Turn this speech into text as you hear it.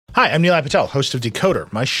Hi, I'm Nilay Patel, host of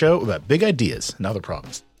Decoder, my show about big ideas and other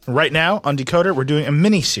problems. Right now on Decoder, we're doing a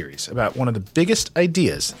mini-series about one of the biggest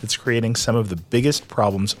ideas that's creating some of the biggest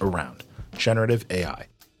problems around, generative AI.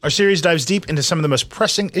 Our series dives deep into some of the most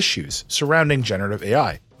pressing issues surrounding generative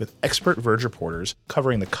AI, with expert Verge reporters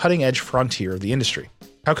covering the cutting-edge frontier of the industry.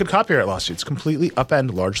 How could copyright lawsuits completely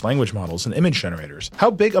upend large language models and image generators?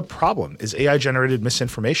 How big a problem is AI-generated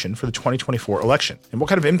misinformation for the 2024 election? And what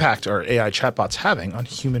kind of impact are AI chatbots having on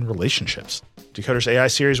human relationships? Decoder's AI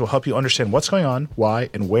series will help you understand what's going on,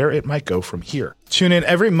 why, and where it might go from here. Tune in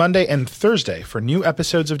every Monday and Thursday for new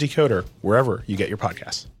episodes of Decoder, wherever you get your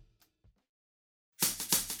podcasts.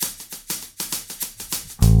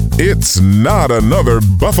 It's not another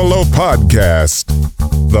Buffalo podcast.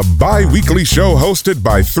 The bi-weekly show hosted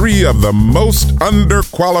by three of the most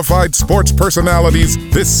underqualified sports personalities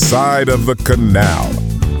this side of the canal.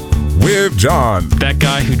 With John. That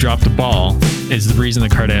guy who dropped the ball is the reason the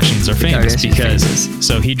Kardashians are famous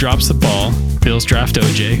so he drops the ball. Bills draft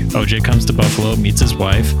OJ. OJ comes to Buffalo, meets his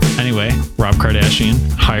wife. Anyway, Rob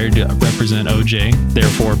Kardashian hired to represent OJ,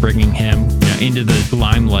 therefore bringing him into the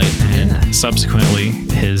limelight and subsequently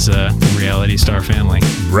his reality star family.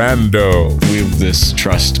 Brando. We have this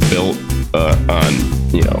trust built on,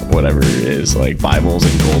 whatever it is, like Bibles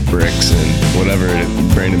and gold bricks and whatever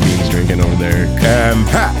Brandon Bean's drinking over there. And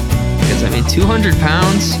Pat. Because 200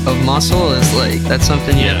 pounds of muscle is that's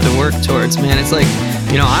something you have to work towards, man. It's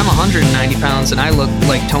I'm 190 pounds and I look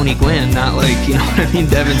like Tony Gwynn, not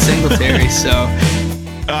Devin Singletary. So.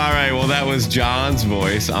 All right. Well, that was John's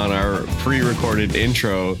voice on our pre-recorded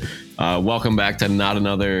intro. Welcome back to Not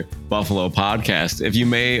Another Buffalo podcast. If you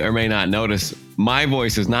may or may not notice, my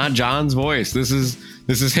voice is not John's voice. This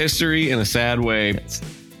is history in a sad way.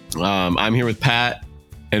 I'm here with Pat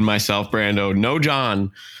and myself, Brando. No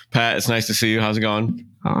John. Pat, it's nice to see you. How's it going?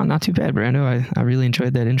 Not too bad, Brando. I really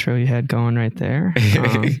enjoyed that intro you had going right there.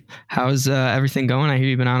 How's everything going? I hear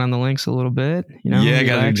you've been out on the links a little bit. Yeah,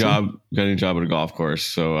 got a new job. Got a new job at a golf course.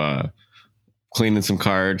 So cleaning some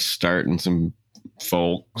carts, starting some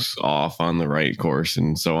folks off on the right course,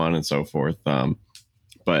 and so on and so forth.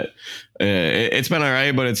 But it's been all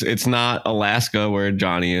right. But it's not Alaska where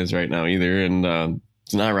Johnny is right now either, and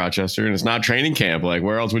it's not Rochester, and it's not training camp. Like,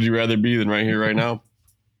 where else would you rather be than right here, right now?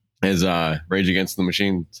 As Rage Against the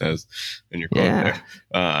Machine says in your quote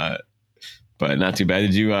there. But not too bad.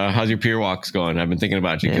 Did you? How's your pier walks going? I've been thinking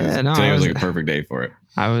about you because today was like a perfect day for it.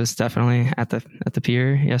 I was definitely at the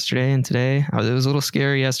pier yesterday and today. It was a little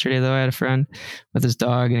scary yesterday though. I had a friend with his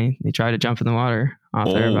dog and he tried to jump in the water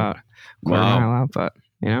out there about a quarter mile out. But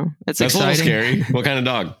it's That's exciting. A little scary. What kind of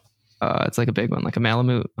dog? It's like a big one, like a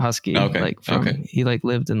Malamute Husky. Okay. He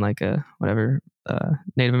lived in a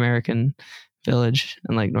Native American village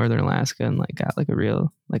in northern Alaska and got a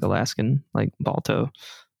real Alaskan Balto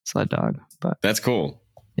sled dog. But that's cool.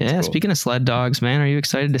 Yeah, cool. Speaking of sled dogs, man, are you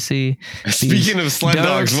excited to see? Speaking of sled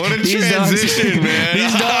dogs, what a transition,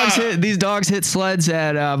 man! These dogs hit sleds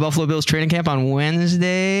at Buffalo Bills training camp on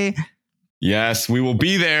Wednesday. Yes, we will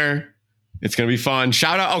be there. It's going to be fun.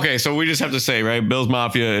 Shout out. Okay, so we just have to say, right? Bills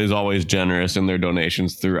Mafia is always generous in their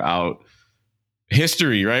donations throughout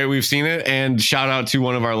history, right? We've seen it. And shout out to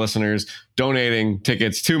one of our listeners donating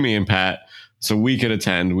tickets to me and Pat so we could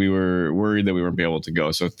attend. We were worried that we wouldn't be able to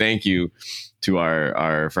go. So thank you to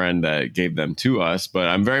our friend that gave them to us. But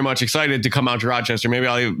I'm very much excited to come out to Rochester. Maybe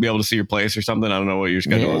I'll be able to see your place or something. I don't know what your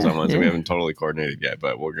schedule is on Wednesday. We haven't totally coordinated yet,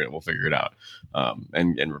 but we'll figure it out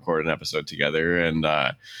and record an episode together and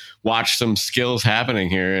watch some skills happening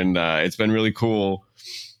here. And it's been really cool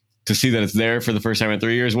to see that it's there for the first time in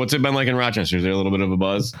 3 years. What's it been like in Rochester? Is there a little bit of a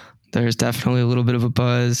buzz? There's definitely a little bit of a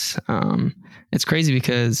buzz. It's crazy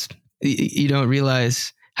because you don't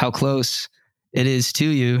realize how close it is to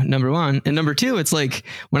you, number one. And number two, it's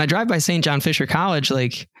when I drive by St. John Fisher College, I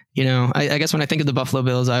guess when I think of the Buffalo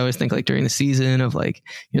Bills, I always think during the season of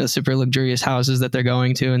super luxurious houses that they're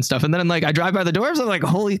going to and stuff. And then I drive by the doors, I'm like,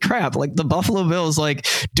 holy crap, the Buffalo Bills,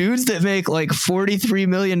 dudes that make $43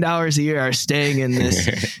 million a year are staying in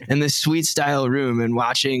this suite style room and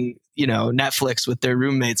watching, Netflix with their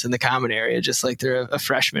roommates in the common area, just like they're a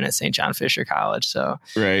freshman at St. John Fisher College. So,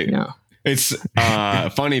 right. It's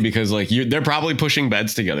funny because they're probably pushing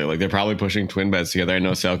beds together. They're probably pushing twin beds together. I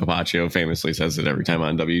know Sal Capaccio famously says it every time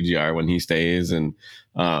on WGR when he stays, and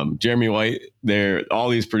Jeremy White. All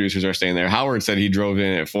these producers are staying there. Howard said he drove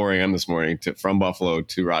in at 4 a.m. this morning from Buffalo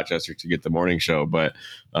to Rochester to get the morning show. But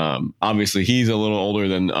obviously he's a little older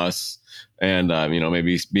than us, and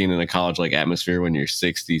maybe being in a college atmosphere when you're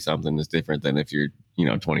 60 something is different than if you're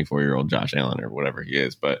 24-year-old Josh Allen or whatever he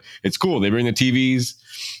is. But it's cool. They bring the TVs,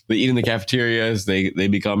 they eat in the cafeterias, they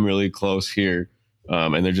become really close here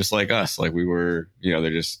And they're just like us. Like we were,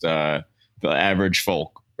 they're just the average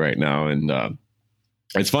folk right now. And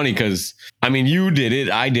it's funny because, I mean, you did it.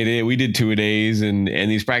 I did it. We did 2-a-days, and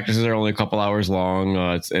these practices are only a couple hours long.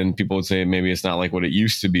 And people would say maybe it's not like what it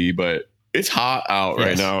used to be, but it's hot out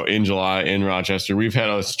right now in July in Rochester. We've had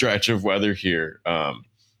a stretch of weather here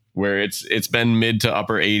where it's been mid to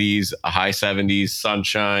upper 80s, high 70s,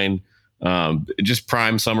 sunshine, just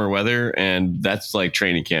prime summer weather. And that's like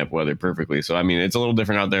training camp weather perfectly. So, I mean, it's a little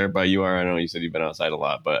different out there, but you are. I know you said you've been outside a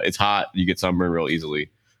lot, but it's hot. You get sunburned real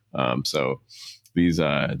easily. So these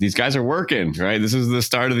guys are working, right? This is the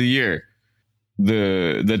start of the year.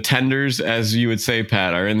 The tenders, as you would say,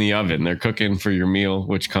 Pat, are in the oven. They're cooking for your meal,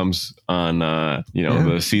 which comes on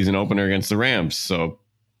the season opener against the Rams. So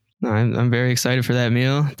I'm very excited for that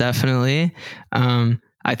meal. Definitely.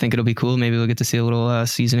 I think it'll be cool. Maybe we'll get to see a little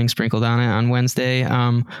seasoning sprinkled on it on Wednesday.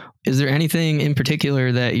 Is there anything in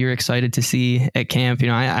particular that you're excited to see at camp?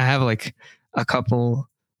 I have like a couple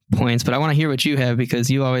points, but I want to hear what you have, because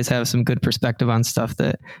you always have some good perspective on stuff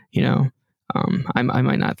that, I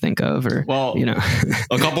might not think of, or,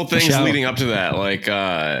 a couple things leading up to that. Like,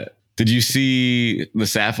 did you see the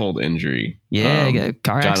Saffold injury? Yeah, got a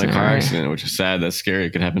car accident, which is sad. That's scary. It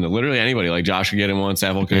could happen to literally anybody. Like Josh could get in one,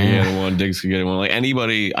 Saffold could get in one, Diggs could get in one. Like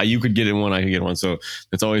anybody, you could get in one, I could get in one. So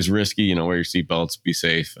it's always risky. Wear your seatbelts, be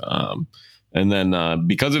safe. And then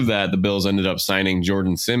because of that, the Bills ended up signing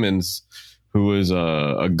Jordan Simmons, who was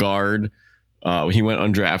a guard. He went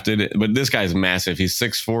undrafted, but this guy's massive. He's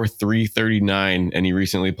 6'4", 339, and he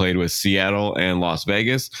recently played with Seattle and Las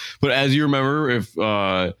Vegas. But as you remember, if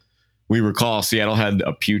we recall, Seattle had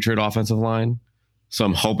a putrid offensive line. So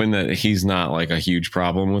I'm hoping that he's not like a huge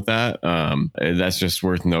problem with that. That's just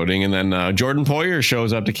worth noting. And then Jordan Poyer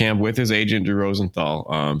shows up to camp with his agent, Drew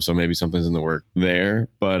Rosenthal. So maybe something's in the work there.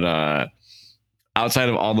 But outside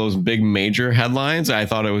of all those big major headlines, I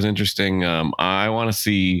thought it was interesting. I want to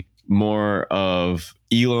see more of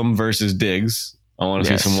Elam versus Diggs. I want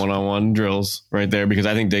to see some one-on-one drills right there, because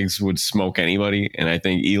I think Diggs would smoke anybody. And I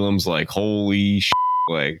think Elam's like, holy shit,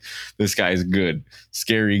 like this guy's good,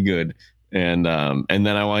 scary good. And then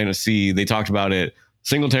I want to see, they talked about it.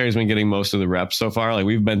 Singletary's been getting most of the reps so far. Like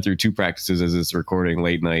we've been through 2 practices as it's recording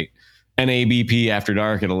late night. NABP After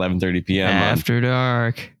Dark at 11:30 p.m. After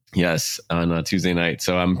dark. Yes, on Tuesday night.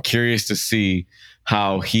 So I'm curious to see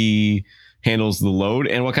how he handles the load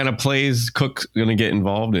and what kind of plays Cook's going to get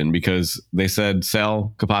involved in, because they said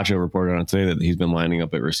Sal Capaccio reported on today that he's been lining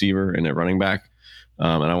up at receiver and at running back.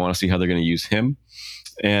 And I want to see how they're going to use him.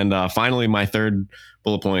 And finally, my third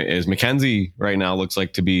bullet point is McKenzie right now looks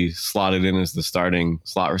like to be slotted in as the starting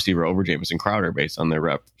slot receiver over Jamison Crowder based on their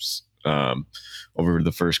reps over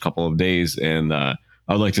the first couple of days. And I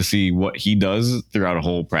would like to see what he does throughout a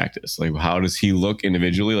whole practice. Like, how does he look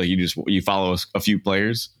individually? Like you follow a few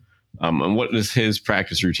players. And what does his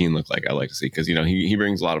practice routine look like? I like to see, because he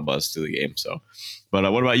brings a lot of buzz to the game. So, but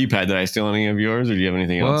what about you, Pat? Did I steal any of yours, or do you have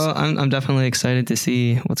anything else? Well, I'm definitely excited to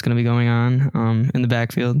see what's going to be going on in the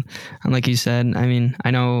backfield. And like you said, I mean,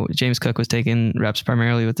 I know James Cook was taking reps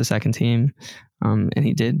primarily with the second team, and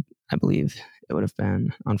he did, I believe it would have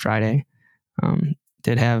been on Friday.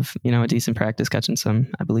 Did have a decent practice, catching some,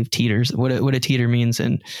 I believe, teeters. What a teeter means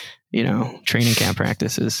in training camp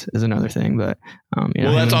practice is another thing. But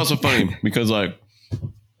well, that's also funny, because like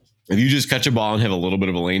if you just catch a ball and have a little bit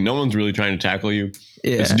of a lane, no one's really trying to tackle you.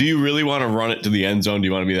 Yeah. Do you really want to run it to the end zone? Do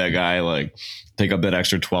you want to be that guy, like take up that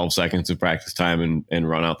extra 12 seconds of practice time and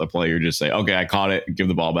run out the play, or just say, okay, I caught it, give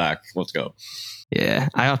the ball back, let's go? Yeah,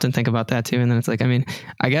 I often think about that too. And then it's like, I mean,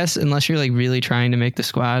 I guess unless you're like really trying to make the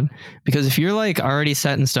squad, because if you're like already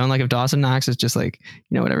set in stone, like if Dawson Knox is just like,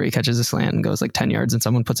 whatever, he catches a slant and goes like 10 yards and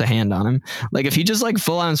someone puts a hand on him. Like if he just like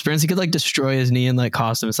full on sprints, he could like destroy his knee and like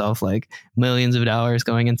cost himself like millions of dollars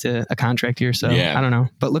going into a contract year. So I don't know.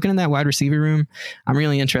 But looking in that wide receiver room, I'm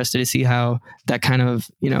really interested to see how that kind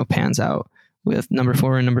of, pans out with number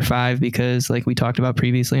 4 and number 5, because like we talked about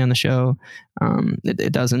previously on the show,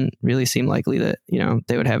 it doesn't really seem likely that,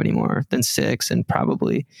 they would have any more than 6, and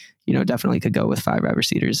probably, definitely could go with 5 wide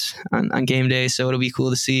receivers on game day. So it'll be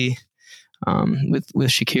cool to see with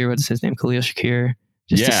Shakir, what's his name? Khalil Shakir,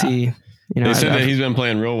 just to see, they said that he's been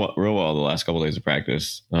playing real well the last couple of days of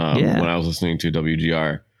practice. When I was listening to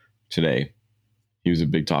WGR today, he was a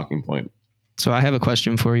big talking point. So I have a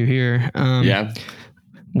question for you here.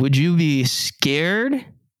 Would you be scared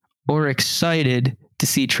or excited to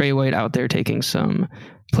see Trey White out there taking some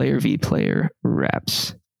player v player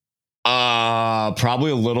reps? Probably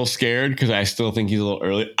a little scared, because I still think he's a little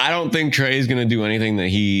early. I don't think Trey is going to do anything that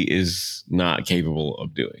he is not capable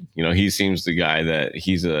of doing. He seems the guy that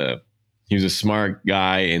he's He was a smart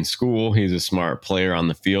guy in school. He's a smart player on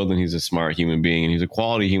the field, and he's a smart human being, and he's a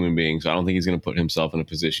quality human being. So I don't think he's going to put himself in a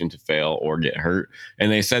position to fail or get hurt. And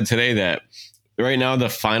they said today that right now the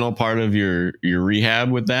final part of your rehab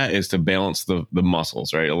with that is to balance the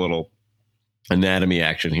muscles, right? A little anatomy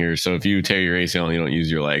action here. So if you tear your ACL and you don't use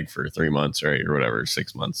your leg for 3 months, right, or whatever,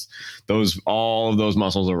 6 months, all of those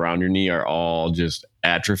muscles around your knee are all just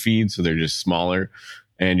atrophied. So they're just smaller.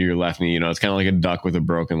 And your left knee, it's kind of like a duck with a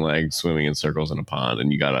broken leg swimming in circles in a pond.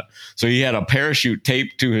 And so he had a parachute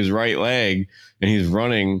taped to his right leg, and he's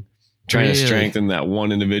running, trying to strengthen that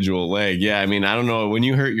one individual leg. Yeah. I mean, I don't know. When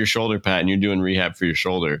you hurt your shoulder, Pat, and you're doing rehab for your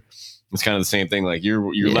shoulder, it's kind of the same thing. Like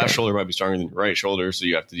your left shoulder might be stronger than your right shoulder. So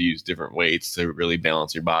you have to use different weights to really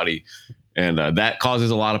balance your body. And that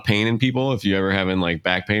causes a lot of pain in people. If you ever having like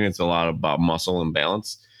back pain, it's a lot about muscle and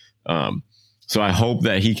balance. So I hope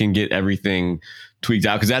that he can get everything tweaked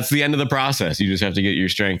out, because that's the end of the process. You just have to get your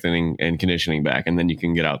strengthening and conditioning back, and then you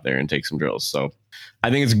can get out there and take some drills. So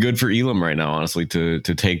I think it's good for Elam right now, honestly, to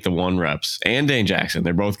take the 1 reps, and Dane Jackson.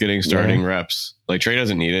 They're both getting starting reps. Like Trey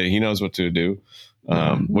doesn't need it. He knows what to do.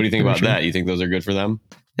 What do you think about that? You think those are good for them?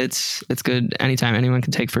 It's good. Anytime anyone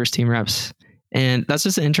can take first team reps. And that's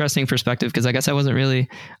just an interesting perspective, because I guess I was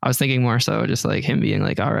thinking more so just like him being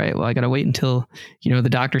like, all right, well, I got to wait until, the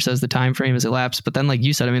doctor says the time frame is elapsed. But then, like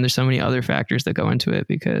you said, I mean, there's so many other factors that go into it,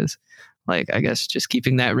 because like, I guess just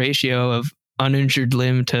keeping that ratio of uninjured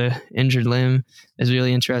limb to injured limb is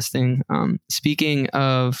really interesting. Speaking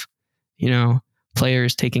of,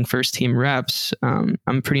 players taking first team reps,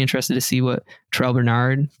 I'm pretty interested to see what Terrell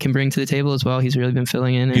Bernard can bring to the table as well. He's really been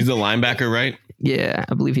filling in. He's the linebacker, right? Yeah,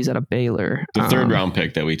 I believe he's out of Baylor. The 3rd round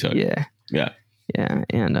pick that we took. Yeah. Yeah.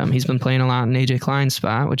 And he's been playing a lot in AJ Klein's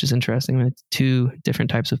spot, which is interesting, with 2 different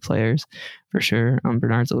types of players for sure.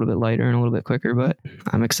 Bernard's a little bit lighter and a little bit quicker, but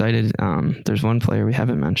I'm excited. There's one player we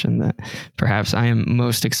haven't mentioned that perhaps I am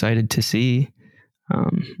most excited to see.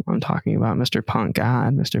 I'm talking about Mr. Punk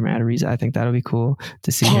God, Mr. Matt Ariza. I think that'll be cool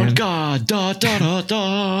to see Punk him. God, da da da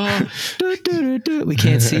da. We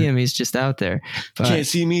can't see him; he's just out there. But can't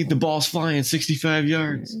see me. The ball's flying 65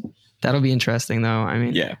 yards. That'll be interesting, though. I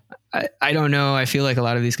mean, yeah. I don't know. I feel like a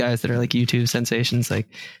lot of these guys that are like YouTube sensations, like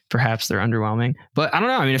perhaps they're underwhelming. But I don't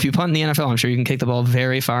know. I mean, if you punt in the NFL, I'm sure you can kick the ball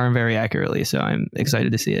very far and very accurately. So I'm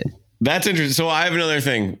excited to see it. That's interesting. So I have another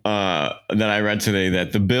thing that I read today,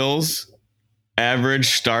 that the Bills'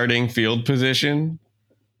 average starting field position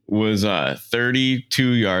was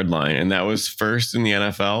 32-yard line, and that was first in the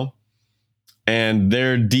NFL. And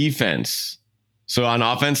their defense, so on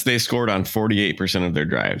offense, they scored on 48% of their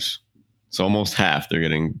drives. So almost half they're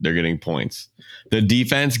getting points. The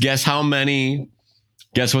defense, guess what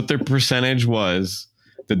their percentage was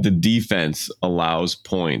that the defense allows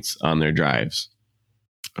points on their drives?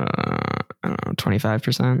 I don't know,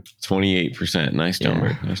 25%. 28%. Nice number.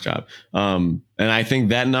 Yeah. Nice job. And I think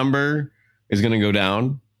that number is going to go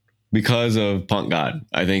down because of Punk God.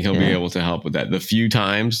 I think he'll be able to help with that. The few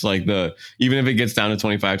times, like even if it gets down to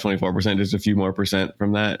 25, 24%, just a few more percent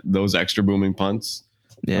from that, those extra booming punts,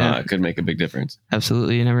 could make a big difference.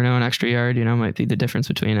 Absolutely. You never know. An extra yard, might be the difference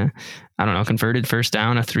between a converted first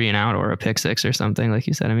down, a 3-and-out, or a pick six or something, like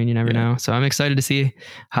you said. I mean, you never know. So I'm excited to see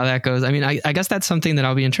how that goes. I mean, I guess that's something that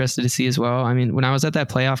I'll be interested to see as well. I mean, when I was at that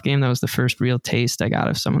playoff game, that was the first real taste I got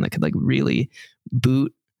of someone that could like really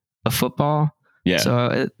boot a football. Yeah.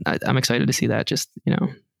 So I'm excited to see that. Just, I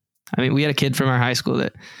mean, we had a kid from our high school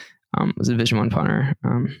that was a Division I punter.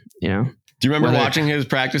 Do you remember watching his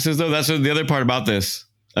practices though? That's the other part about this.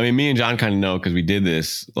 I mean, me and John kind of know, because we did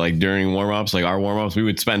this like during warm-ups, like our warm-ups, we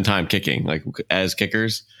would spend time kicking like as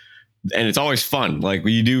kickers, and it's always fun. Like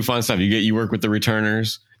you do fun stuff. You work with the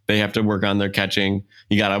returners. They have to work on their catching.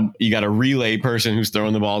 You got a relay person who's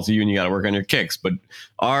throwing the ball to you, and you got to work on your kicks. But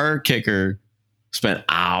our kicker spent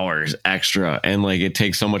hours extra, and like it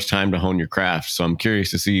takes so much time to hone your craft. So I'm curious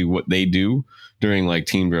to see what they do during like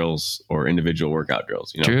team drills or individual workout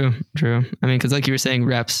drills. True. I mean, because like you were saying,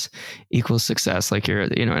 reps equals success. Like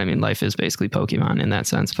what I mean? Life is basically Pokemon in that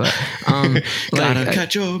sense. But gotta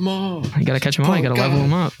catch them all. You gotta catch them all. You gotta level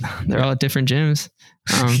them up. They're all at different gyms.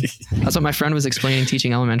 That's what my friend was explaining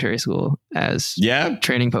teaching elementary school as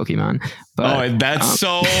training Pokemon. But, that's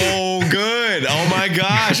so good. Oh my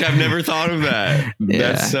gosh. I've never thought of that.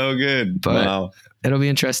 That's so good. But wow. It'll be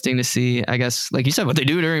interesting to see, I guess, like you said, what they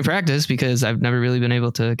do during practice, because I've never really been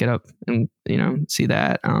able to get up and, see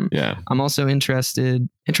that. I'm also interested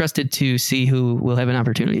to see who will have an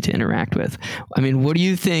opportunity to interact with. I mean, what do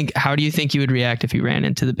you think? How do you think you would react if you ran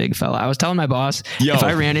into the big fella? I was telling my boss, if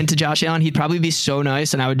I ran into Josh Allen, he'd probably be so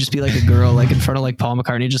nice, and I would just be like a girl, like in front of like Paul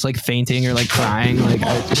McCartney, just like fainting or like crying. Like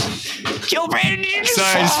I Yo, Brandon, you just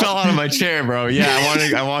Sorry, I just fell out of my chair, bro. Yeah,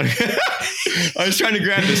 I wanted. I was trying to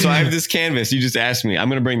grab this. So I have this canvas. You just asked me. I'm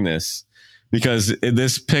going to bring this because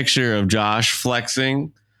this picture of Josh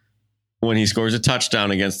flexing when he scores a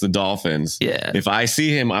touchdown against the Dolphins. Yeah. If I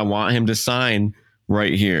see him, I want him to sign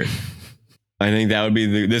right here. I think that would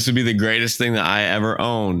be this would be the greatest thing that I ever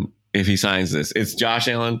own if he signs this. It's Josh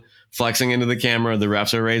Allen flexing into the camera. The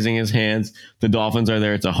refs are raising his hands. The Dolphins are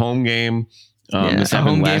there. It's a home game. This a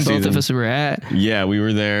home game both of us were at. Yeah, we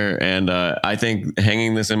were there. And I think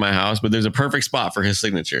hanging this in my house, but there's a perfect spot for his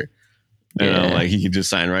signature. You know, like he could just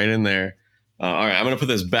sign right in there. All right, I'm going to put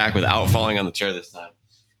this back without falling on the chair this time.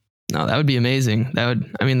 No, that would be amazing.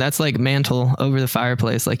 That's like mantle over the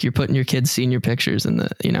fireplace. Like you're putting your kids' senior pictures in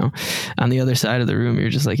on the other side of the room. You're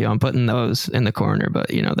just like, I'm putting those in the corner, but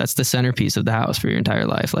that's the centerpiece of the house for your entire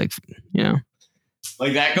life. Like,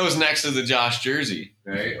 like that goes next to the Josh jersey,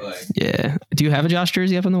 right? Like, yeah. Do you have a Josh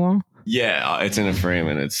jersey up on the wall? Yeah, it's in a frame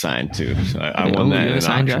and it's signed too. So I won that. You have a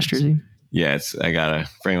signed Josh jersey? Yeah, I got a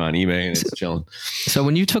frame on eBay and it's chilling. So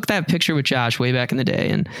when you took that picture with Josh way back in the day,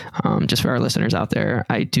 and just for our listeners out there,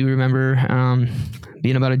 I do remember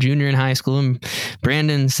being about a junior in high school and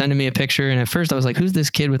Brandon sending me a picture. And at first I was like, who's this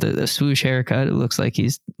kid with a swoosh haircut? It looks like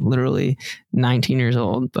he's literally 19 years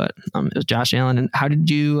old, but it was Josh Allen. And how did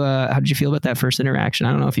you feel about that first interaction?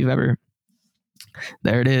 I don't know if you've ever,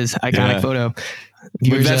 there it is. Iconic photo.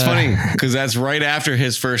 But that's funny because that's right after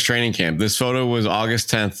his first training camp. This photo was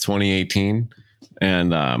August 10th, 2018.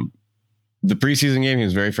 And the preseason game, he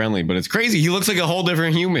was very friendly, but it's crazy. He looks like a whole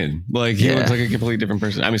different human. Like he looks like a completely different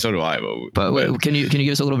person. I mean, so do I. But can you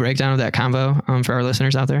give us a little breakdown of that convo for our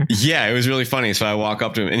listeners out there? Yeah, it was really funny. So I walk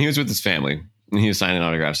up to him and he was with his family and he was signing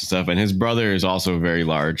autographs and stuff. And his brother is also a very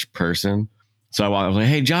large person. So I was like,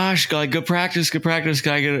 hey, Josh, like, good practice. Can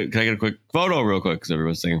I get a quick photo real quick? Because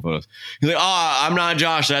everyone's taking photos. He's like, I'm not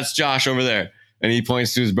Josh. That's Josh over there. And he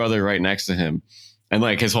points to his brother right next to him. And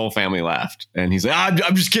like his whole family laughed. And he's like,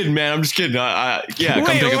 I'm just kidding, man. I'm just kidding. Come take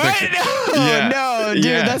a picture. No, dude,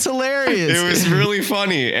 that's hilarious. It was really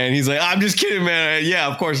funny. And he's like, I'm just kidding, man. Yeah,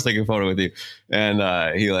 of course, I'll take a photo with you.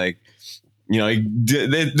 And he like,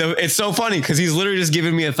 it's so funny because he's literally just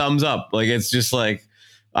giving me a thumbs up. Like, it's just like,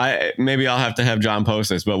 maybe I'll have to have John post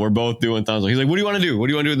this, but we're both doing thumbs up. He's like, what do you want to do? What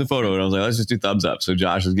do you want to do in the photo? And I was like, let's just do thumbs up. So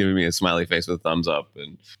Josh is giving me a smiley face with a thumbs up.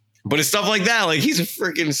 But it's stuff like that. Like he's a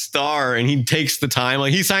freaking star and he takes the time.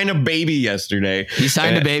 Like he signed a baby yesterday. He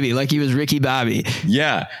signed a baby like he was Ricky Bobby.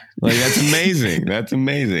 Yeah. Like that's amazing. That's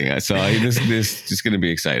amazing. So this is going to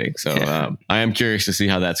be exciting. So I am curious to see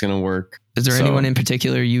how that's going to work. Is there anyone in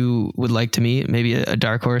particular you would like to meet? Maybe a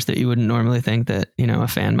dark horse that you wouldn't normally think that, a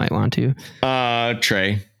fan might want to?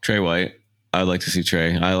 Trey White. I'd like to see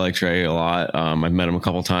Trey. I like Trey a lot. I've met him a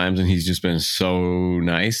couple times and he's just been so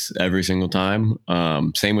nice every single time.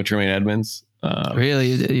 Same with Tremaine Edmonds.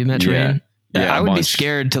 Really? You met Tremaine? Yeah, I would be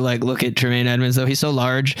scared to like look at Tremaine Edmonds though. He's so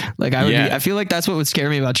large. Like I would I feel like that's what would scare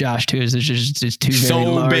me about Josh too, is it's just too very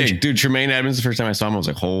large. Big. Dude, Tremaine Edmonds, the first time I saw him, I was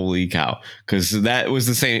like, holy cow. Cause that was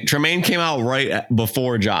the same. Tremaine came out right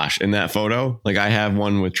before Josh in that photo. Like I have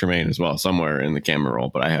one with Tremaine as well, somewhere in the camera roll,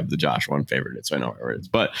 but I have the Josh one favorited, so I know where it is.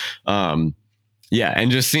 But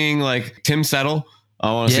and just seeing like Tim Settle,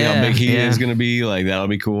 I want to see how big he is going to be. Like that'll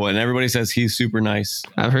be cool. And everybody says he's super nice.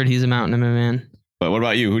 I've heard he's a mountain of a man. But what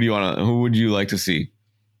about you? Who would you like to see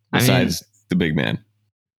besides the big man?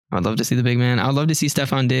 I'd love to see the big man. I'd love to see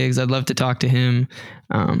Stephon Diggs. I'd love to talk to him.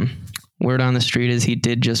 Word on the street is he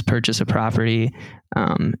did just purchase a property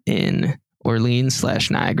in Orleans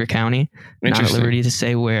 / Niagara County. Not at liberty to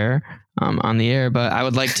say where on the air, but I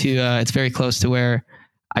would like to, it's very close to where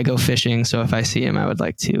I go fishing. So if I see him, I would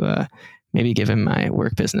like to maybe give him my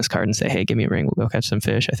work business card and say, hey, give me a ring. We'll go catch some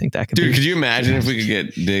fish. I think that could be. Dude, could you imagine if we could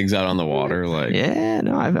get Diggs out on the water? Like, yeah,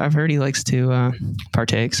 no, I've heard he likes to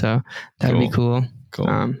partake. So that'd be cool. Cool.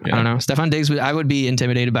 I don't know. Stephon Diggs, I would be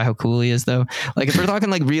intimidated by how cool he is though. Like if we're talking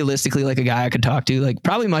like realistically, like a guy I could talk to, like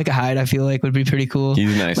probably Micah Hyde, I feel like would be pretty cool.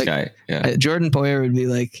 He's a nice guy. Yeah. Jordan Poyer would be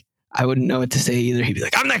like, I wouldn't know what to say either. He'd be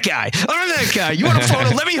like, I'm that guy. You want a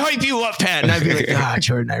photo? Let me hype you up, Pat. And I'd be like,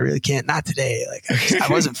 Jordan, I really can't. Not today. Like I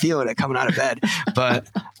wasn't feeling it coming out of bed. But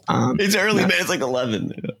it's early, man. It's like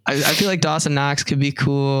 11. I feel like Dawson Knox could be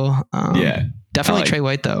cool. Definitely Trey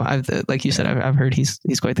White though. Like you said, I've heard he's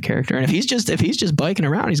quite the character. And if he's just biking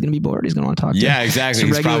around, he's gonna be bored. He's gonna want to talk to exactly.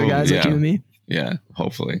 some regular guys like you and me. Yeah,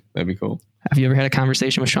 hopefully that'd be cool. Have you ever had a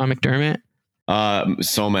conversation with Sean McDermott?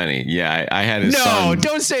 So many. Yeah, I had his son. No,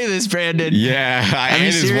 don't say this, Brandon. Yeah, and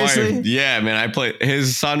his seriously? wife. Yeah, man, I played.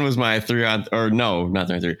 His son was my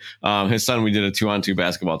 3-on-3. His son, we did a 2-on-2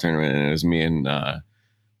 basketball tournament, and it was me and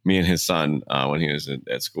his son when he was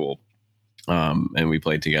at school. And we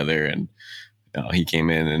played together, and he came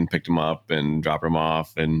in and picked him up and dropped him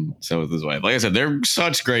off. And so was his wife. Like I said, they're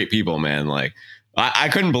such great people, man. Like I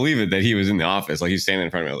couldn't believe it that he was in the office. Like he's standing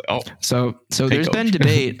in front of me. Like, So there's been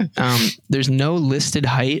debate. There's no listed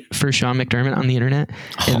height for Sean McDermott on the internet.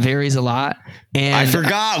 It varies a lot. And I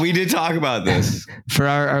forgot we did talk about this. For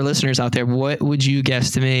our listeners out there, what would you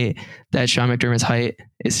guesstimate that Sean McDermott's height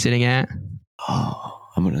is sitting at? Oh,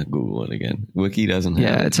 I'm going to Google it again. Wiki doesn't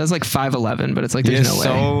have it says like 5'11", but it's like there's no way.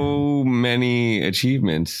 So many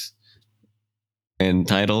achievements and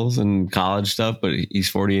titles and college stuff, but he's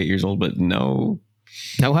 48 years old, but no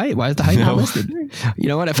height. Why is the height not listed? You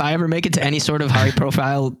know what? If I ever make it to any sort of high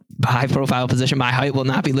profile position, my height will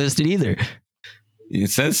not be listed either.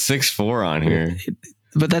 It says 6'4" on here,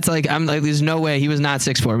 but that's like, I'm like, there's no way he was not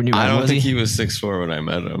 6'4" when you met him. I don't think he was 6'4" when I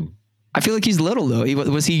met him. I feel like he's little though.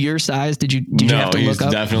 Was he your size? Did you have to look up?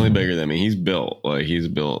 He's definitely bigger than me. He's built.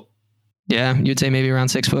 Yeah, you'd say maybe around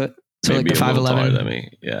 6 foot. So maybe like the 5'11" taller than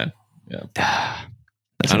me. Yeah. I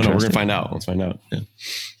don't know. We're gonna find out. Let's find out.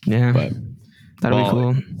 Yeah. But that'll be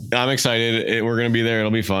cool. I'm excited. We're gonna be there.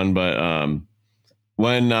 It'll be fun. But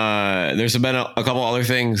when there's been a couple other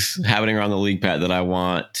things happening around the league, Pat, that I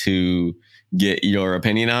want to get your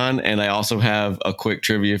opinion on, and I also have a quick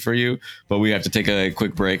trivia for you. But we have to take a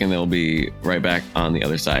quick break, and they'll be right back on the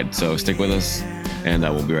other side. So stick with us, and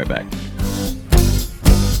we'll be right back.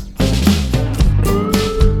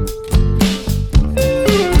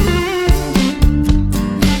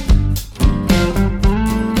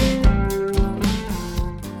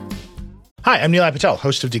 Hi, I'm Nilay Patel,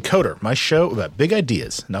 host of Decoder, my show about big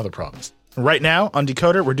ideas and other problems. Right now on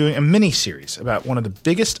Decoder, we're doing a mini-series about one of the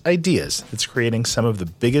biggest ideas that's creating some of the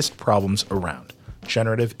biggest problems around,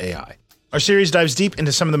 generative AI. Our series dives deep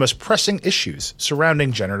into some of the most pressing issues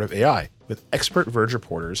surrounding generative AI, with expert Verge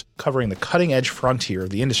reporters covering the cutting-edge frontier of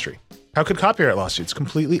the industry. How could copyright lawsuits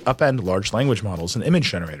completely upend large language models and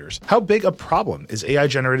image generators? How big a problem is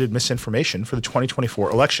AI-generated misinformation for the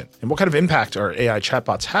 2024 election? And what kind of impact are AI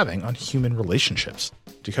chatbots having on human relationships?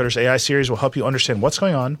 Decoder's AI series will help you understand what's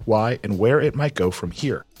going on, why, and where it might go from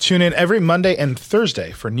here. Tune in every Monday and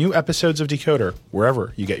Thursday for new episodes of Decoder,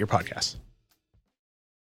 wherever you get your podcasts.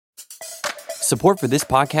 Support for this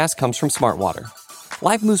podcast comes from Smartwater.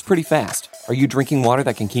 Life moves pretty fast. Are you drinking water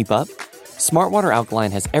that can keep up? Smartwater Alkaline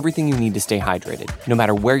has everything you need to stay hydrated, no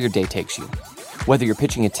matter where your day takes you. Whether you're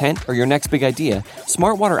pitching a tent or your next big idea,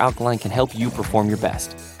 Smartwater Alkaline can help you perform your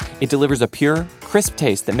best. It delivers a pure, crisp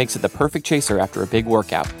taste that makes it the perfect chaser after a big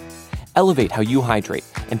workout. Elevate how you hydrate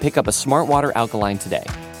and pick up a Smartwater Alkaline today.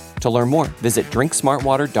 To learn more, visit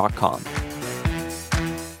drinksmartwater.com.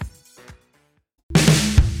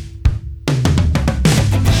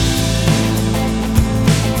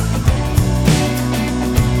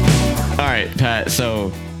 Pat,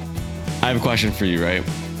 so I have a question for you, right?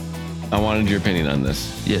 I wanted your opinion on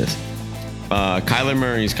this. Yes. Kyler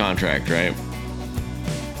Murray's contract, right?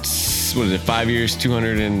 What is it? 5 years,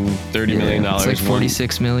 $230 million. It's like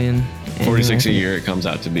 $46 million. 46 a year. It comes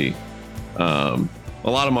out to be a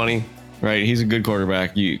lot of money, right? He's a good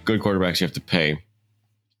quarterback. Good quarterbacks you have to pay.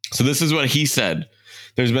 So this is what he said.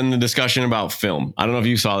 There's been the discussion about film. I don't know if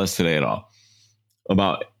you saw this today at all,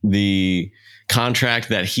 about the contract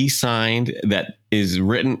that he signed that is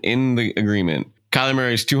written in the agreement. Kyler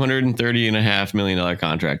Murray's $230.5 million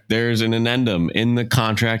contract. There's an addendum in the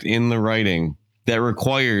contract, in the writing, that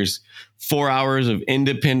requires 4 hours of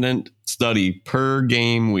independent study per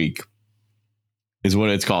game week, is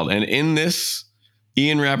what it's called. And in this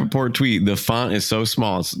Ian Rappaport tweet, the font is so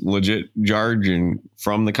small, it's legit jargon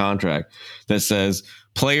from the contract that says,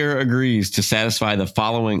 player agrees to satisfy the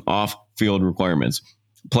following off-field requirements.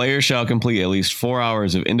 Players shall complete at least 4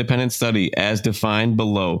 hours of independent study as defined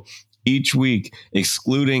below each week,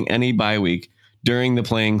 excluding any bye week during the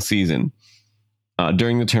playing season,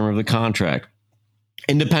 during the term of the contract.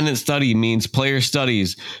 Independent study means player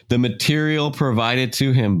studies the material provided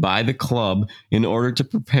to him by the club in order to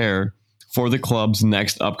prepare for the club's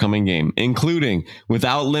next upcoming game, including,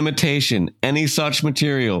 without limitation, any such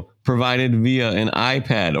material provided via an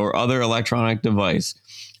iPad or other electronic device.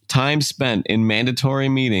 Time spent in mandatory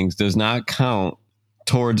meetings does not count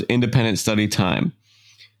towards independent study time.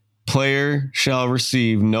 Player shall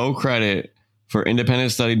receive no credit for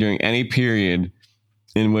independent study during any period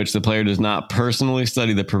in which the player does not personally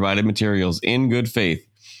study the provided materials in good faith.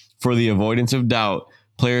 For the avoidance of doubt,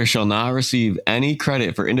 players shall not receive any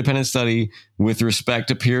credit for independent study with respect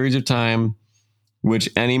to periods of time which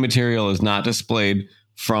any material is not displayed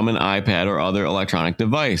from an iPad or other electronic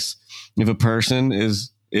device. If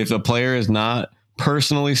a player is not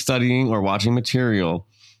personally studying or watching material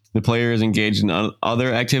the player is engaged in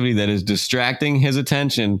other activity that is distracting his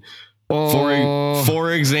attention.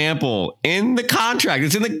 For example, in the contract,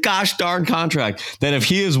 it's in the gosh darn contract that if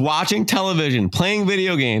he is watching television, playing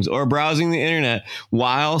video games, or browsing the internet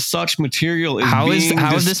while such material is being displayed.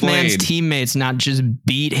 How is this man's teammates not just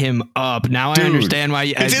beat him up? Now I understand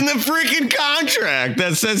why. It's in the freaking contract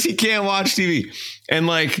that says he can't watch TV. And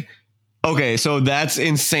like, okay, so that's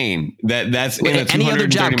insane. That's in a any other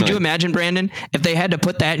job. million. Could you imagine, Brandon, if they had to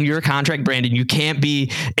put that in your contract, Brandon? You can't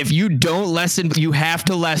be, if you don't lesson, you have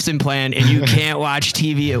to lesson plan, and you can't watch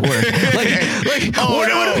TV at work.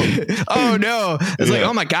 Oh no! It's like,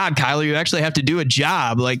 oh my God, Kyler, you actually have to do a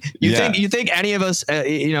job. Like you think any of us,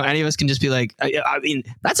 any of us can just be like, I mean,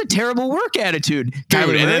 that's a terrible work attitude,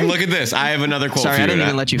 dude. And then look at this. I have another quote. Sorry, for you I didn't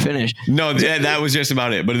even let you finish. No, that was just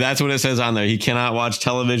about it. But that's what it says on there. He cannot watch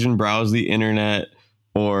television, browse the internet,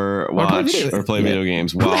 or play video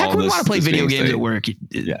games. Who the heck would want to play video games at work?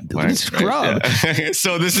 Scrub. Yeah.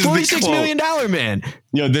 So this is $46 million man.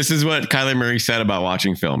 This is what Kyler Murray said about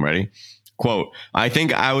watching film. Ready? Quote, I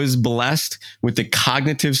think I was blessed with the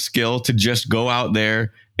cognitive skill to just go out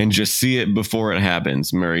there and just see it before it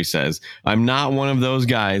happens, Murray says. I'm not one of those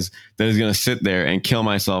guys that is going to sit there and kill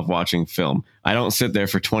myself watching film. I don't sit there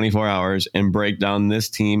for 24 hours and break down this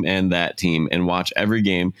team and that team and watch every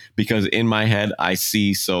game because in my head, I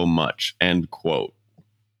see so much, end quote.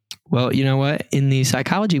 Well, you know what? In the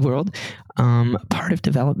psychology world, part of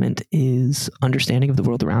development is understanding of the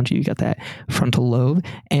world around you. You got that frontal lobe.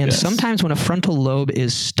 And sometimes when a frontal lobe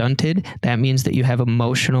is stunted, that means that you have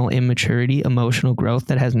emotional immaturity, emotional growth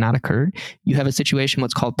that has not occurred. You have a situation,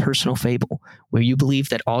 what's called personal fable, where you believe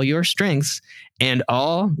that all your strengths and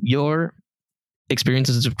all your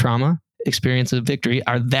experiences of trauma, experience of victory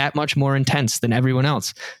are that much more intense than everyone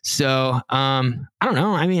else. So I don't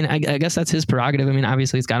know. I mean, I guess that's his prerogative. I mean,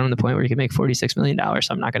 obviously it's got him to the point where he can make $46 million.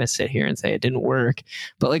 So I'm not going to sit here and say it didn't work.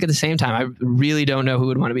 But like at the same time, I really don't know who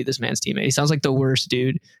would want to be this man's teammate. He sounds like the worst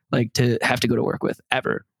dude like to have to go to work with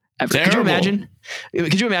ever. Could you imagine?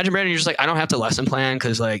 Brandon? You're just like, I don't have to lesson plan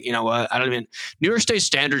because, like, you know what? I don't even. New York State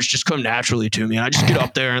standards just come naturally to me. I just get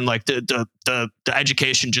up there and like the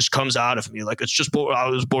education just comes out of me. Like it's just what I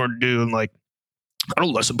was born to do. And like, I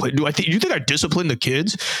don't lesson plan. You think I discipline the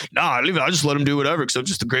kids? Nah, I just let them do whatever because I'm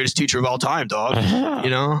just the greatest teacher of all time, dog.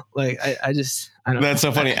 Like I don't know. That's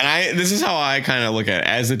so funny. And this is how I kind of look at it.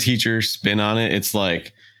 As a teacher spin on it. It's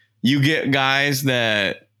like you get guys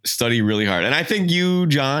that study really hard. And I think you,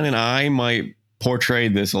 John, and I might portray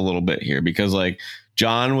this a little bit here because like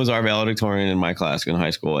John was our valedictorian in my class in high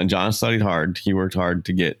school and John studied hard. He worked hard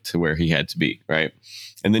to get to where he had to be. Right.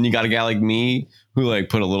 And then you got a guy like me who like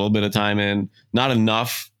put a little bit of time in, not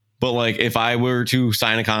enough, but like if I were to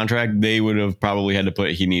sign a contract, they would have probably had to put,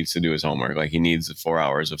 he needs to do his homework. Like he needs 4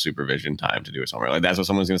 hours of supervision time to do his homework. Like that's what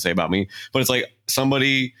someone's going to say about me. But it's like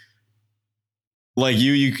somebody like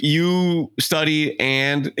you study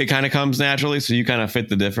and it kind of comes naturally. So you kind of fit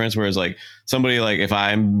the difference. Whereas like somebody like if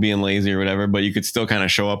I'm being lazy or whatever, but you could still kind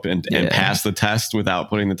of show up and pass the test without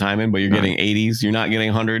putting the time in, but you're getting 80s. You're not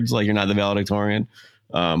getting hundreds. Like you're not the valedictorian.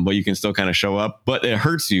 But you can still kind of show up, but it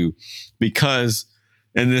hurts you because,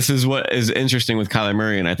 and this is what is interesting with Kyler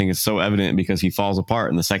Murray. And I think it's so evident because he falls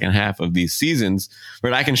apart in the second half of these seasons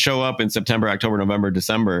where I can show up in September, October, November,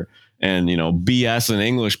 December and, BS an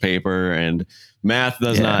English paper and math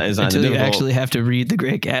is not until difficult. You actually have to read The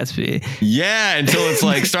Great Gatsby. Yeah, until it's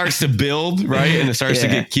like starts to build, right? And it starts to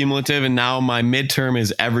get cumulative. And now my midterm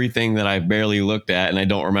is everything that I barely looked at and I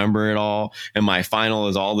don't remember it all. And my final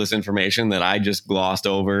is all this information that I just glossed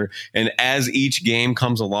over. And as each game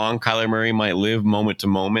comes along, Kyler Murray might live moment to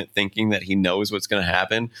moment thinking that he knows what's going to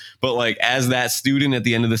happen. But like as that student at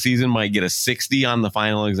the end of the season might get a 60 on the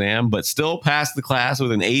final exam, but still pass the class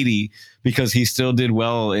with an 80 because he still did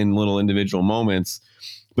well in little individual moments,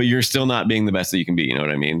 but you're still not being the best that you can be. You know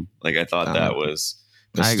what I mean? Like I thought that was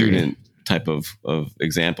a student type of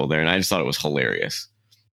example there. And I just thought it was hilarious.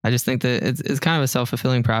 I just think that it's kind of a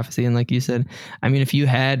self-fulfilling prophecy. And like you said, I mean, if you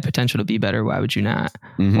had potential to be better, why would you not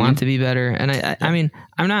want to be better? And I mean,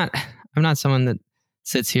 I'm not someone that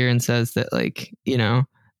sits here and says that like,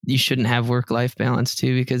 you shouldn't have work-life balance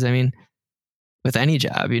too, because I mean, with any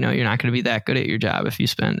job, you're not going to be that good at your job if you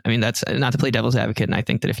spend, I mean, that's not to play devil's advocate. And I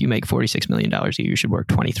think that if you make $46 million a year, you should work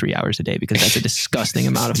 23 hours a day because that's a disgusting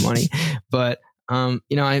amount of money. But,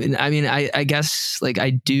 I guess like I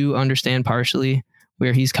do understand partially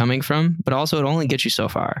where he's coming from, but also it only gets you so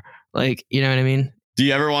far. Like, you know what I mean? Do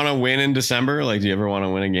you ever want to win in December? Like, do you ever want to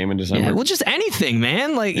win a game in December? Yeah, well, just anything,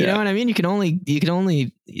 man. Like, you know what I mean? You can only,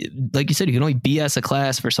 like you said, you can only BS a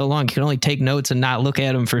class for so long. You can only take notes and not look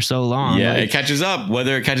at them for so long. Yeah, like, it catches up.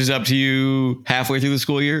 Whether it catches up to you halfway through the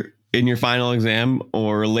school year in your final exam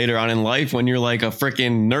or later on in life when you're like a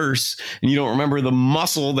freaking nurse and you don't remember the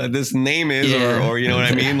muscle that this name is or you know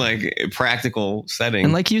what I mean? Like practical setting.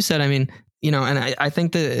 And like you said, I mean, you know, and I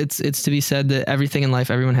think that it's to be said that everything in life,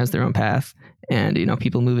 everyone has their own path. And, you know,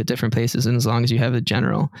 people move at different paces. And as long as you have a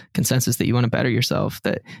general consensus that you want to better yourself,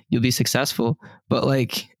 that you'll be successful. But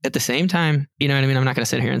like at the same time, you know what I mean? I'm not going to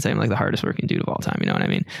sit here and say I'm like the hardest working dude of all time. You know what I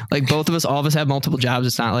mean? Like both of us, all of us have multiple jobs.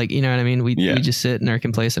 It's not like, you know what I mean? We just sit and are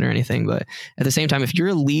complacent or anything. But at the same time, if you're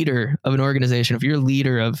a leader of an organization, if you're a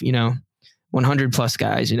leader of, you know, 100 plus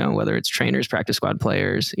guys, you know, whether it's trainers, practice squad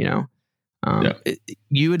players, you know,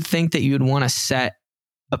 you would think that you would want to set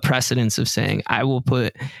a precedence of saying, I will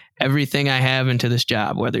put everything I have into this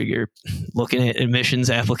job, whether you're looking at admissions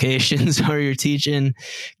applications or you're teaching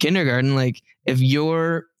kindergarten. Like if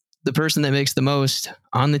you're the person that makes the most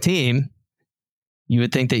on the team, you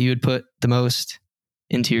would think that you would put the most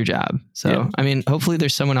into your job. So, I mean, hopefully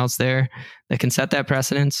there's someone else there that can set that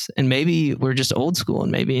precedence. And maybe we're just old school.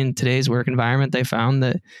 And maybe in today's work environment, they found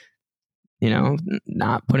that, you know,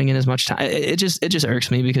 not putting in as much time. It just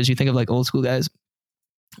irks me because you think of like old school guys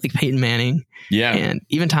like Peyton Manning and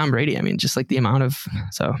even Tom Brady. I mean, just like the amount of,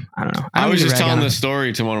 so I don't know. I was just telling this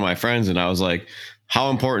story to one of my friends and I was like, how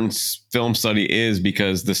important film study is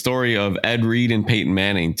because the story of Ed Reed and Peyton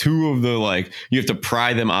Manning, two of the like, you have to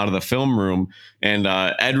pry them out of the film room. And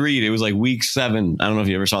Ed Reed, it was like week 7. I don't know if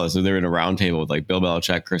you ever saw this. They were in a round table with like Bill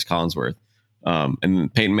Belichick, Chris Collinsworth.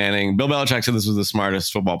 And Peyton Manning, Bill Belichick said this was the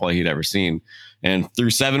smartest football play he'd ever seen. And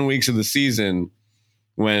through 7 weeks of the season,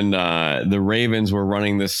 when the Ravens were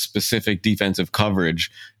running this specific defensive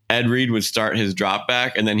coverage, Ed Reed would start his drop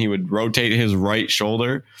back and then he would rotate his right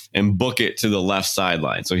shoulder and book it to the left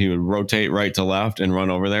sideline. So he would rotate right to left and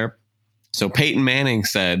run over there. So Peyton Manning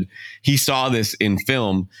said he saw this in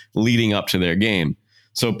film leading up to their game.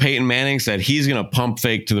 So Peyton Manning said he's going to pump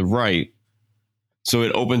fake to the right. So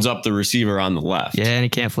it opens up the receiver on the left. Yeah, and he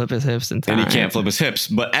can't flip his hips in time. And he can't flip his hips.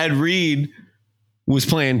 But Ed Reed was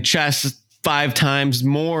playing chess 5 times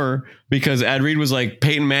more because Ed Reed was like,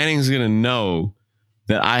 Peyton Manning's going to know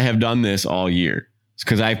that I have done this all year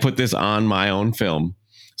because I put this on my own film.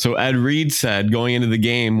 So Ed Reed said going into the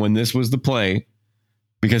game when this was the play,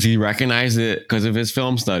 because he recognized it because of his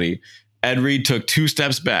film study, Ed Reed took 2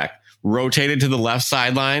 steps back, rotated to the left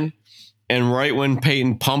sideline, and right when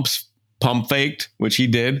Peyton pump faked, which he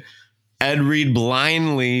did, Ed Reed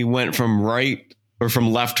blindly went from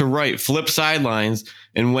left to right, flipped sidelines,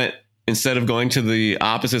 and went, instead of going to the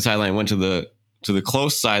opposite sideline, went to the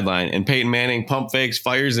close sideline, and Peyton Manning pump fakes,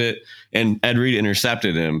 fires it, and Ed Reed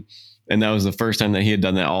intercepted him. And that was the first time that he had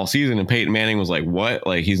done that all season. And Peyton Manning was like, what?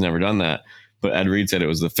 Like, he's never done that. But Ed Reed said it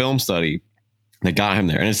was the film study that got him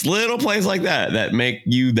there. And it's little plays like that make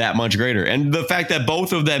you that much greater. And the fact that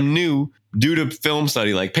both of them knew, due to film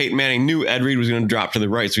study, like Peyton Manning knew Ed Reed was going to drop to the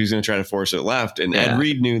right, so he's going to try to force it left. And Ed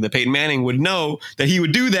Reed knew that Peyton Manning would know that he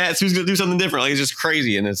would do that, so he's going to do something different. Like, it's just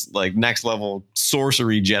crazy. And it's like next level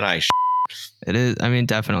sorcery Jedi shit. It is. I mean,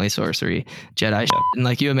 definitely sorcery Jedi shit. And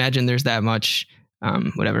like, you imagine there's that much,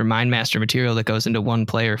 whatever mind master material that goes into one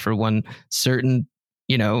player for one certain,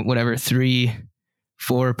 you know, whatever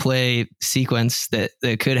 3-4 play sequence that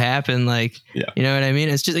could happen. Like, you know what I mean?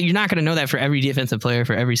 It's just, you're not going to know that for every defensive player,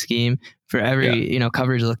 for every scheme, for every, you know,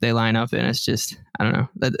 coverage look they line up in. It's just, I don't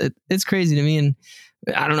know. It's crazy to me. And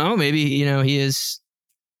I don't know, maybe, you know, he is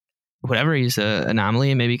whatever, he's an anomaly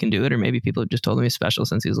and maybe he can do it, or maybe people have just told him he's special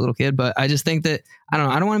since he was a little kid. But I just think that, I don't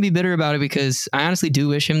know, I don't want to be bitter about it because I honestly do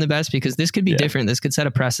wish him the best, because this could be different. This could set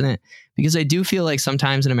a precedent, because I do feel like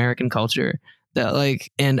sometimes in American culture that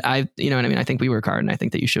like, and I, you know what I mean? I think we work hard and I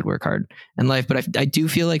think that you should work hard in life. But I do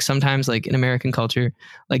feel like sometimes like in American culture,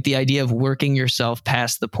 like the idea of working yourself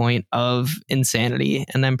past the point of insanity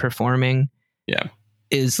and then performing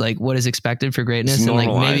is like what is expected for greatness. It's normalized,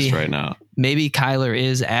 and like maybe right now. Maybe Kyler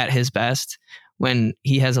is at his best when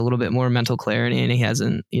he has a little bit more mental clarity and he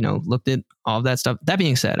hasn't, you know, looked at all of that stuff. That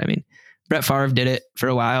being said, I mean, Brett Favre did it for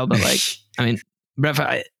a while, but like, I mean, Brett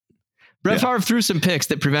Favre threw some picks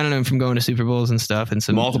that prevented him from going to Super Bowls and stuff, and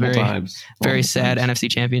some multiple sad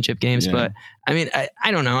NFC Championship games. Yeah. But I mean,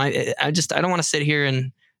 I don't know. I don't want to sit here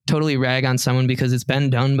and totally rag on someone because it's been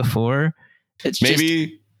done before. It's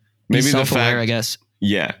maybe the fact, I guess.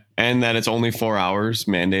 Yeah. And that it's only 4 hours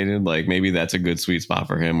mandated. Like maybe that's a good sweet spot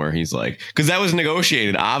for him where he's like, because that was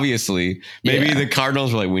negotiated, obviously. Maybe the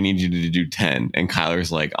Cardinals were like, we need you to do 10. And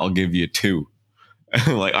Kyler's like, I'll give you 2.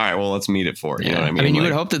 Like, all right, well, let's meet at 4. You know what I mean? I mean, you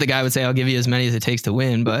like, would hope that the guy would say, I'll give you as many as it takes to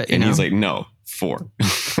win, but and he's like, no, 4.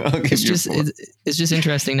 It's just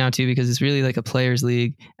interesting now too, because it's really like a players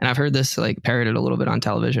league. And I've heard this like parroted a little bit on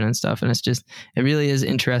television and stuff. And it really is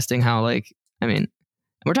interesting how, like, I mean,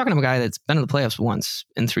 we're talking about a guy that's been in the playoffs once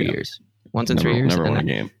in 3 years, Never won a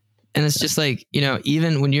game. And it's just like,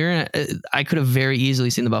 even when you're I could have very easily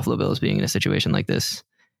seen the Buffalo Bills being in a situation like this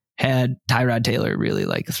had Tyrod Taylor really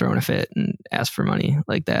like thrown a fit and asked for money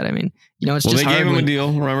like that. I mean, it's just they gave him a deal.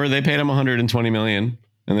 Remember, they paid him $120 million,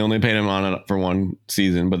 and they only paid him on it for one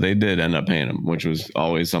season, but they did end up paying him, which was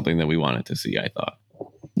always something that we wanted to see, I thought.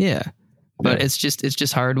 Yeah. But it's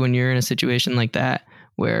just hard when you're in a situation like that,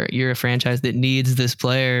 where you're a franchise that needs this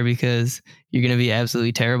player because you're going to be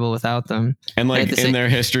absolutely terrible without them. And like in their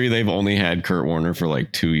history, they've only had Kurt Warner for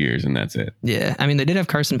like 2 years, and that's it. Yeah. I mean, they did have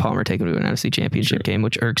Carson Palmer take him to an NFC Championship game,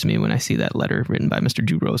 which irks me when I see that letter written by Mr.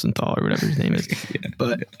 Drew Rosenthal or whatever his name is.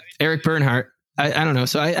 But Eric Bernhardt, I don't know.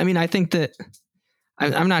 So I mean, I think that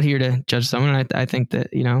I'm not here to judge someone. I think that,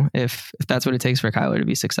 if that's what it takes for Kyler to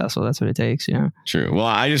be successful, that's what it takes, True. Well,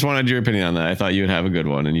 I just wanted your opinion on that. I thought you would have a good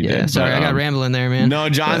one, and you did. Sorry, I got rambling there, man. No,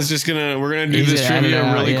 John's we're going to do this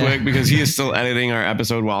trivia really quick because he is still editing our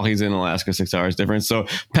episode while he's in Alaska, 6 hours difference. So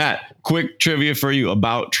Pat, quick trivia for you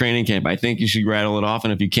about training camp. I think you should rattle it off.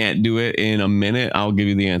 And if you can't do it in a minute, I'll give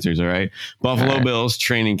you the answers. All right. Buffalo Bills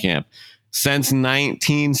training camp. Since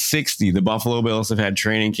 1960, the Buffalo Bills have had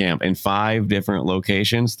training camp in 5 different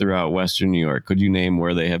locations throughout Western New York. Could you name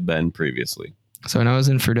where they have been previously? So I know I was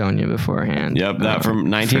in Fredonia beforehand. Yep, that from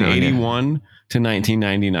 1981 to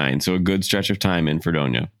 1999. So a good stretch of time in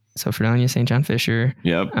Fredonia. So Fredonia, St. John Fisher.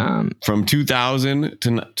 Yep. From 2000 to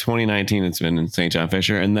 2019, it's been in St. John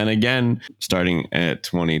Fisher. And then again, starting at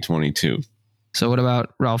 2022. So what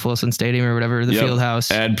about Ralph Wilson Stadium or whatever, the field house?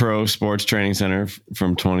 Ed Pro Sports Training Center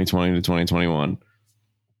from 2020 to 2021.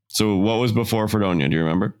 So what was before Fredonia? Do you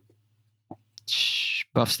remember?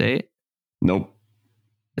 Buff State? Nope.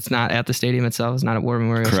 It's not at the stadium itself. It's not at War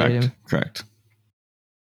Memorial Stadium. Correct.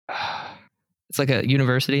 It's like a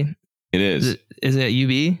university. It is. Is it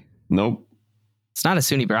UB? Nope. It's not a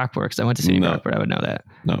SUNY Brockport, because I went to SUNY Brockport. I would know that.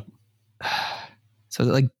 No. So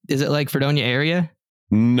is it like Fredonia area?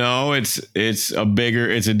 No, it's a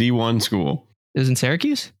D1 school. It was in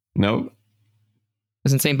Syracuse? Nope. It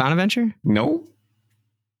was in St. Bonaventure? No.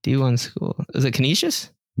 D1 school. Is it Canisius?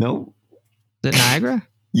 No. Is it Niagara?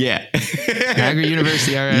 Yeah. Niagara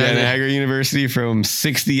University. All right. Yeah, Niagara University from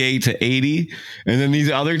 68 to 80. And then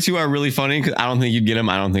these other two are really funny because I don't think you'd get them.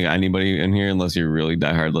 I don't think anybody in here, unless you're really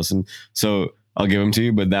diehard listen. So I'll give them to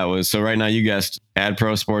you. But so right now you guessed Ad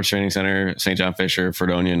Pro Sports Training Center, St. John Fisher,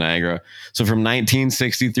 Fredonia, Niagara. So from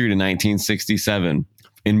 1963 to 1967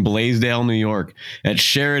 in Blaisdell, New York, at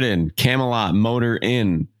Sheridan, Camelot, Motor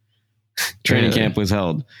Inn, training camp was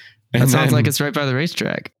held. That sounds like it's right by the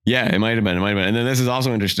racetrack. Yeah, it might have been. And then this is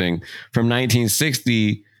also interesting. From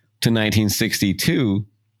 1960 to 1962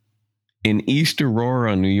 in East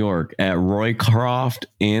Aurora, New York, at Roycroft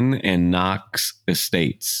Inn and Knox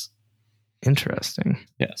Estates. Interesting.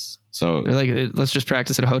 Yes. So they're like, let's just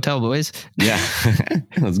practice at a hotel, boys. Yeah.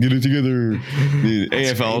 Let's get it together. The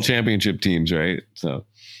AFL championship teams, right? So,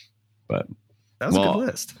 but that was a good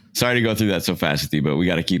list. Sorry to go through that so fast with you, but we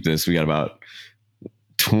got to keep this. We got about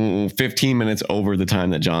 15 minutes over the time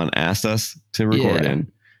that John asked us to record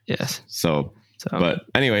in. Yes. So, but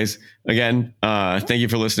anyways, again, thank you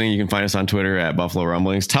for listening. You can find us on Twitter at Buffalo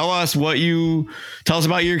Rumblings. Tell us about your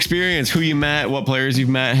experience, who you met, what players you've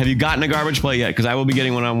met. Have you gotten a garbage plate yet? Because I will be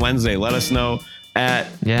getting one on Wednesday. Let us know at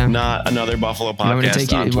Not Another Buffalo Podcast.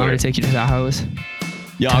 You want me to take you to Tahoe's?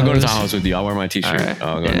 Yeah, I'll go to Tahoe's with you. I'll wear my t-shirt. Right.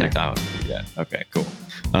 I'll go to Tahoe's with you. Yeah. Okay, cool.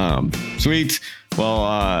 Sweet.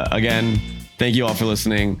 Well, again, thank you all for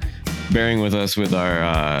listening, bearing with us with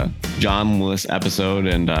our John-less episode,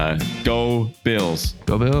 and go Bills.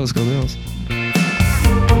 Go Bills. Go Bills.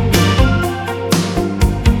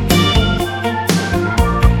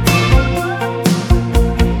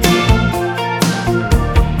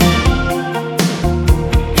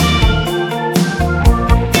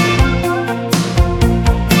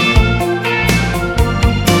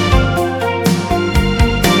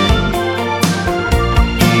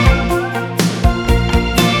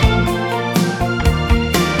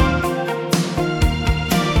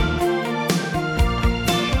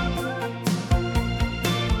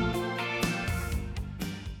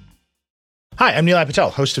 Hi, I'm Neil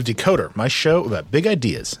Patel, host of Decoder, my show about big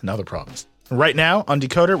ideas and other problems. Right now on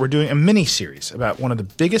Decoder, we're doing a mini-series about one of the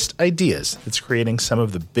biggest ideas that's creating some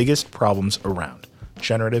of the biggest problems around,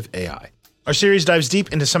 generative AI. Our series dives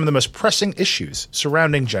deep into some of the most pressing issues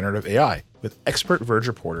surrounding generative AI, with expert Verge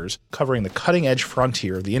reporters covering the cutting-edge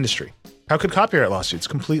frontier of the industry. How could copyright lawsuits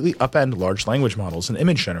completely upend large language models and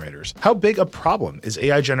image generators? How big a problem is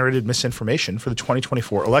AI-generated misinformation for the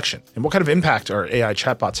 2024 election? And what kind of impact are AI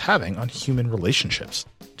chatbots having on human relationships?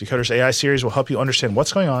 Decoder's AI series will help you understand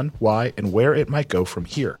what's going on, why, and where it might go from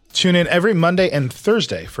here. Tune in every Monday and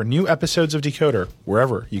Thursday for new episodes of Decoder,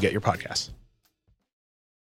 wherever you get your podcasts.